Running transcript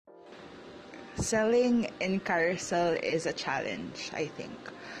Selling in carousel is a challenge, I think.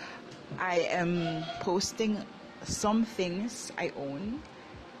 I am posting some things I own,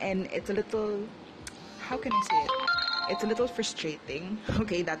 and it's a little, how can I say it? It's a little frustrating.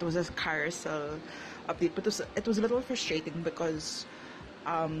 Okay, that was a carousel update, but it was a little frustrating because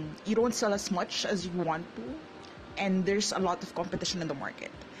you don't sell as much as you want to, and there's a lot of competition in the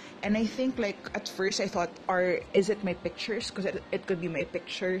market. And I think, like, at first I thought, or is it my pictures? Because it could be my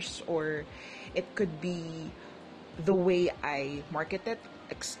pictures, or it could be the way I market it.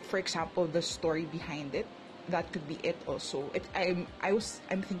 For example, the story behind it. That could be it also. I'm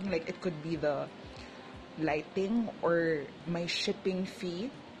thinking like it could be the lighting or my shipping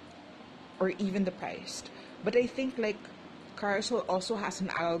fee or even the price. But I think like Carousel also has an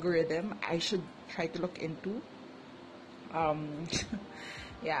algorithm I should try to look into. Um,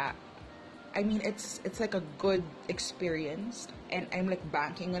 yeah, I mean it's like a good experience, and I'm like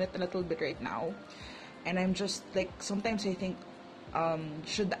banking on it a little bit right now. And I'm just like sometimes I think,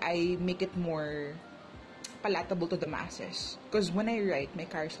 should I make it more palatable to the masses? Because when I write my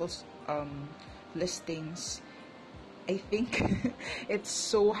carousels listings, I think it's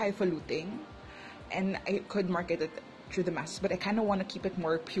so highfalutin, and I could market it through the masses, but I kind of want to keep it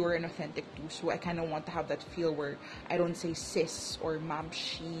more pure and authentic too. So I kind of want to have that feel where I don't say sis or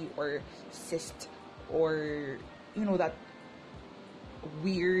mamshi or sist, or that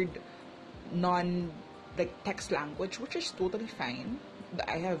weird non like text language, which is totally fine.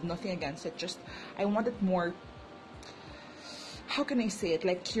 I have nothing against it. Just I want it more, how can I say it,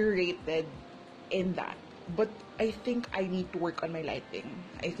 like curated in that. But I think I need to work on my lighting.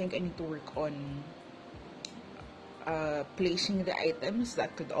 I think I need to work on placing the items.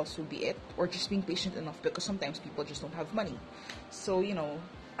 That could also be it, or just being patient enough, because sometimes people just don't have money. So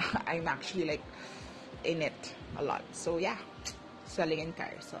I'm actually like in it a lot. So yeah, selling in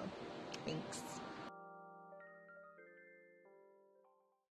carousel. Thanks.